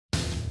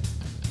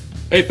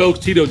Hey folks,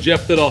 Tito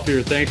Jeff Thidoff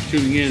here. Thanks for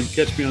tuning in.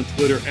 Catch me on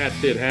Twitter at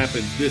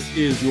 @ThidHappens. This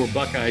is your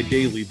Buckeye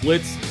Daily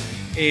Blitz.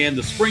 And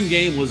the spring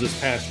game was this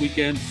past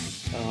weekend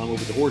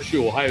over the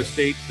Horseshoe. Ohio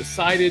State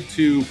decided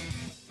to,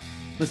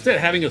 instead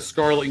of having a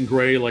scarlet and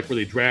gray like where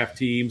they draft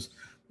teams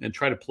and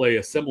try to play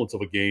a semblance of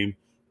a game,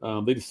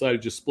 they decided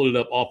to just split it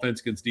up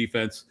offense against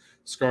defense.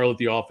 Scarlet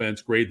the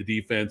offense, gray the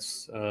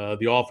defense.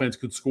 The offense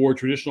could score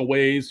traditional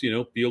ways,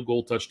 field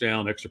goal,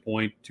 touchdown, extra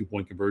point,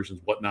 2-point conversions,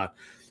 whatnot.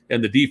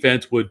 And the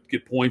defense would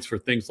get points for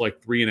things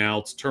like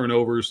 3-and-outs,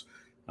 turnovers,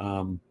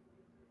 holding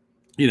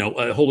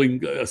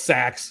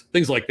sacks,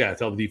 things like that.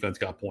 That's how the defense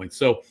got points.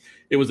 So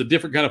it was a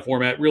different kind of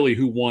format. Really,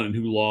 who won and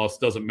who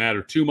lost doesn't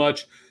matter too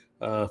much.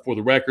 For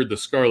the record, the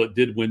Scarlet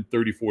did win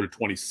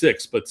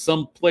 34-26, but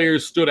some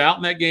players stood out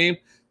in that game.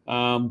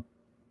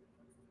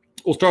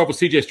 We'll start off with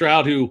C.J.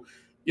 Stroud, who,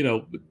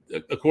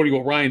 according to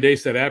what Ryan Day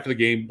said after the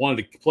game,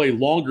 wanted to play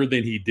longer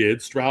than he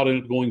did. Stroud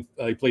ended up going,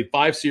 he played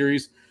 5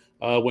 series.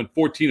 Went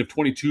 14 of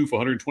 22 for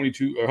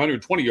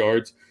 120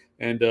 yards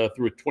and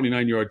threw a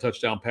 29-yard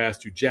touchdown pass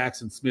to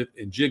Jackson Smith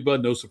and Jigba.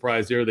 No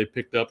surprise there. They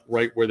picked up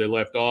right where they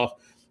left off.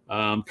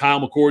 Kyle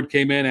McCord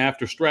came in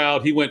after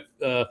Stroud. He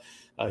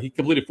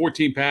completed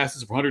 14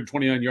 passes for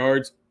 129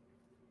 yards.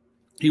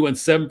 He went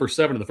 7 for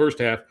 7 in the first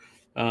half.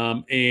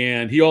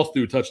 And he also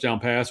threw a touchdown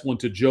pass, one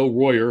to Joe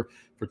Royer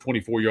for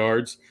 24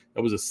 yards.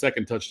 That was a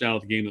second touchdown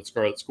of the game that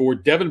Scarlet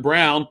scored. Devin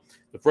Brown,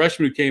 the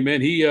freshman who came in,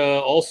 he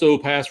also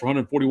passed for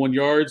 141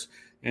 yards,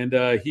 and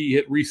he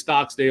hit Reese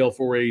Stocksdale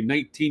for a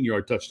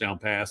 19-yard touchdown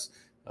pass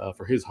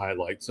for his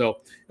highlight. So,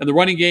 in the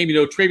running game,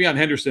 TreVeyon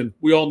Henderson,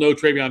 we all know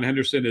TreVeyon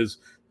Henderson is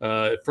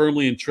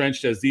firmly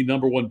entrenched as the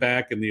number one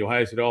back in the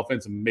Ohio State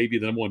offense and maybe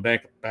the number one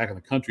back in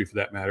the country for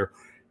that matter.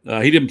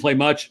 He didn't play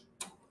much,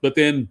 but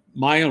then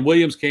Mayan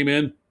Williams came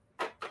in,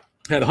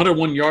 had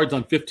 101 yards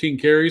on 15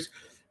 carries,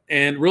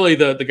 and really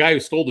the guy who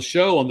stole the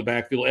show on the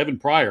backfield, Evan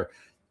Pryor,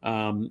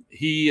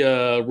 he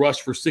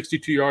rushed for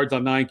 62 yards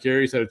on 9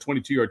 carries, had a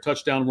 22-yard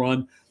touchdown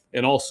run,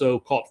 and also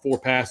caught 4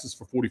 passes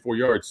for 44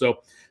 yards.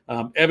 So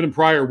Evan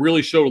Pryor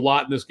really showed a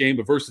lot in this game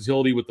of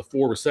versatility with the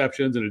 4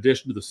 receptions in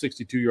addition to the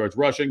 62 yards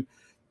rushing.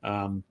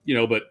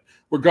 But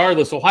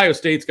regardless, Ohio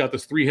State's got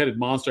this 3-headed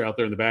monster out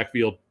there in the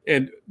backfield.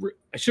 And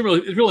it's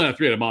really not a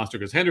 3-headed monster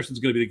because Henderson's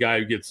going to be the guy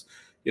who gets,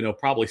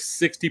 probably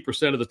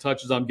 60% of the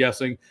touches, I'm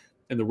guessing,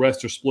 and the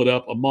rest are split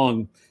up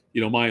among,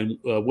 Mayan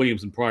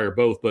Williams and Pryor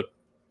both. But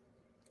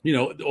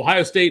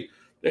Ohio State,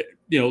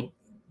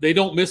 they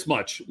don't miss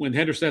much when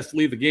Henderson has to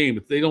leave the game.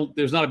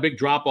 There's not a big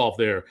drop off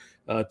there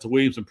to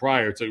Williams and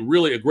Pryor. It's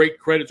a great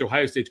credit to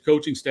Ohio State's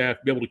coaching staff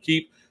to be able to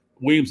keep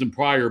Williams and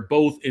Pryor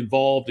both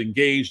involved,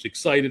 engaged,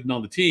 excited, and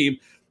on the team,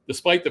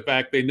 despite the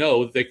fact they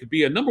know that they could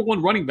be a number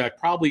one running back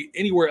probably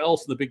anywhere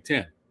else in the Big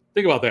Ten.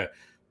 Think about that.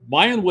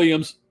 Mayan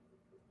Williams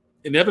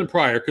and Evan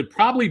Pryor could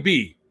probably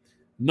be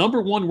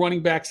number one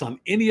running backs on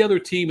any other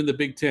team in the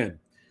Big Ten.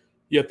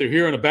 Yet they're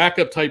here in a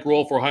backup type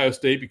role for Ohio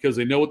State because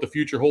they know what the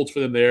future holds for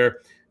them there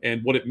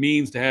and what it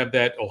means to have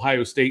that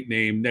Ohio State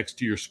name next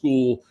to your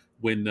school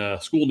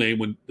school name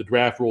when the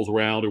draft rolls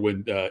around or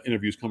when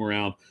interviews come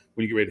around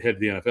when you get ready to head to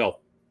the NFL.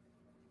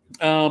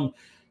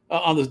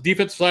 On the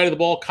defensive side of the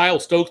ball, Kyle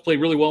Stokes played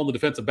really well in the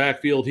defensive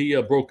backfield. He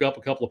broke up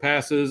a couple of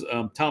passes.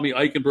 Tommy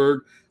Eichenberg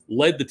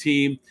led the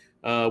team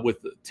with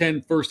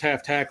 10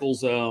 first-half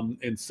tackles,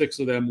 and 6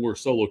 of them were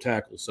solo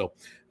tackles. So,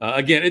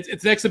 again,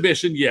 it's an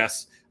exhibition,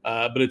 yes.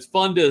 But it's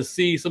fun to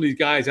see some of these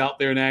guys out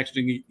there in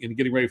action and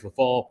getting ready for the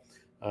fall.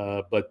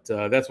 But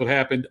that's what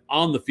happened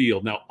on the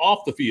field. Now,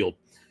 off the field,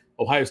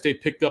 Ohio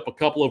State picked up a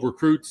couple of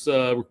recruits,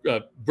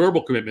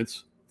 verbal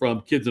commitments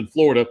from kids in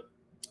Florida.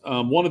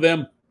 One of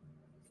them,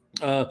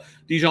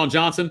 Dijon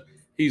Johnson,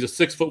 he's a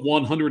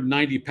 6'1",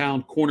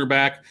 190-pound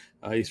cornerback.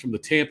 He's from the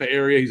Tampa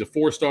area. He's a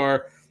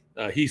 4-star.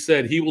 He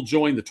said he will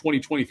join the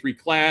 2023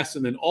 class.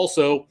 And then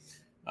also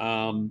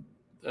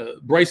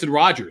Bryson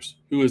Rogers,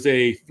 who is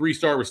a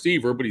 3-star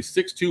receiver, but he's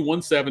 6'2",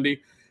 170.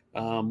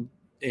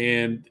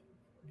 And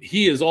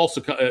he is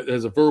also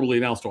has a verbally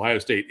announced to Ohio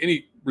State.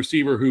 Any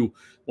receiver who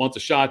wants a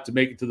shot to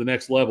make it to the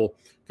next level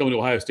coming to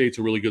Ohio State's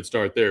a really good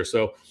start there.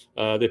 So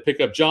they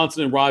pick up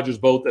Johnson and Rogers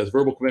both as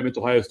verbal commitment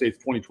to Ohio State's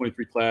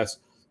 2023 class,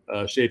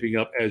 shaping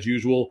up as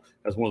usual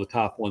as one of the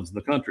top ones in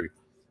the country.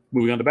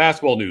 Moving on to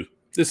basketball news.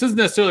 This isn't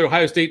necessarily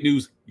Ohio State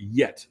news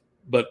yet,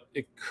 but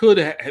it could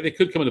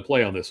come into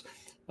play on this.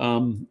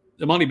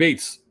 Emoni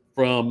Bates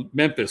from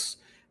Memphis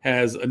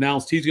has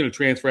announced he's going to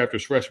transfer after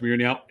his freshman year,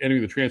 now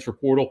entering the transfer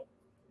portal.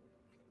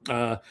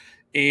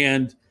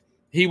 And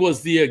he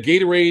was the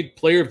Gatorade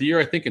Player of the Year,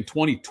 I think, in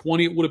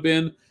 2020 it would have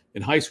been,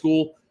 in high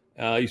school.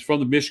 He's from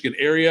the Michigan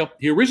area.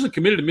 He originally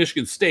committed to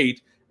Michigan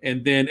State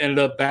and then ended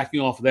up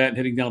backing off of that and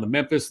heading down to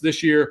Memphis.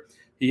 This year,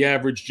 he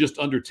averaged just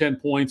under 10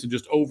 points and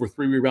just over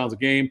 3 rebounds a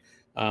game,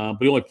 but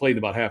he only played in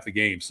about half the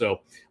game.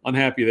 So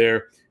unhappy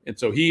there. And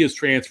so he is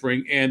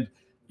transferring. And,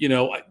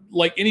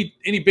 like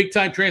any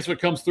big-time transfer that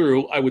comes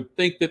through, I would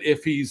think that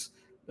if he's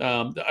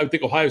I would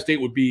think Ohio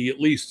State would be at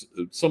least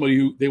somebody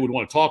who they would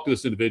want to talk to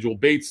this individual.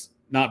 Bates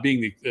not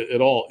being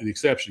at all the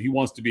exception. He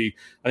wants to be.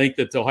 I think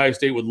that Ohio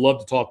State would love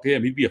to talk to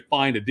him. He'd be a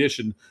fine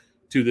addition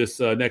to this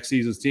next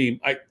season's team.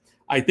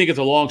 I think it's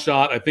a long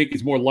shot. I think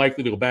he's more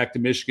likely to go back to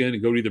Michigan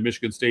and go to either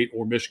Michigan State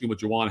or Michigan with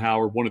Juwan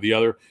Howard, one or the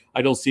other.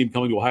 I don't see him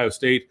coming to Ohio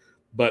State,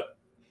 but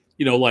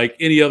like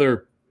any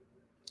other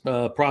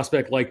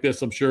prospect like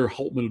this, I'm sure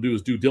Holtman will do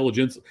his due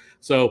diligence.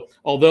 So,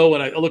 although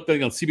when I looked on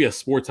CBS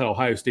Sports how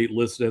Ohio State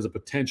listed as a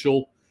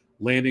potential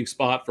landing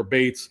spot for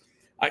Bates,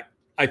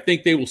 I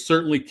think they will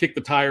certainly kick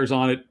the tires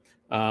on it.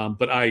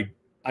 But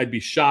I'd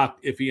be shocked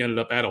if he ended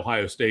up at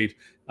Ohio State.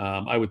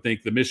 I would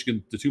think the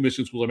two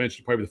Michigan schools I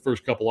mentioned, probably the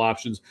first couple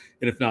options,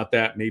 and if not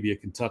that, maybe a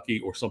Kentucky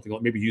or something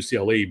like maybe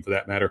UCLA even for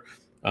that matter,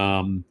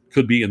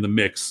 could be in the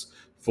mix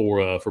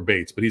for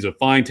Bates. But he's a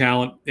fine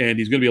talent, and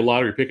he's going to be a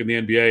lottery pick in the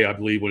NBA, I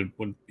believe,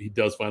 when he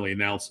does finally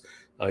announce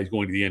he's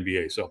going to the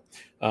NBA. So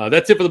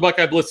that's it for the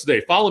Buckeye Blitz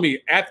today. Follow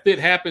me at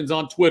FitHappens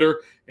on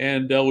Twitter,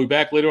 and we'll be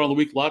back later on the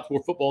week. Lots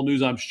more football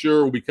news, I'm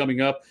sure, will be coming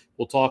up.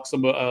 We'll talk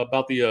some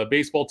about the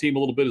baseball team a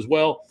little bit as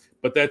well.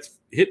 But that's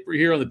it for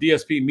here on the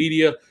DSP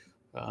Media.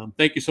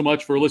 Thank you so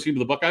much for listening to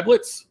the Buckeye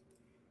Blitz.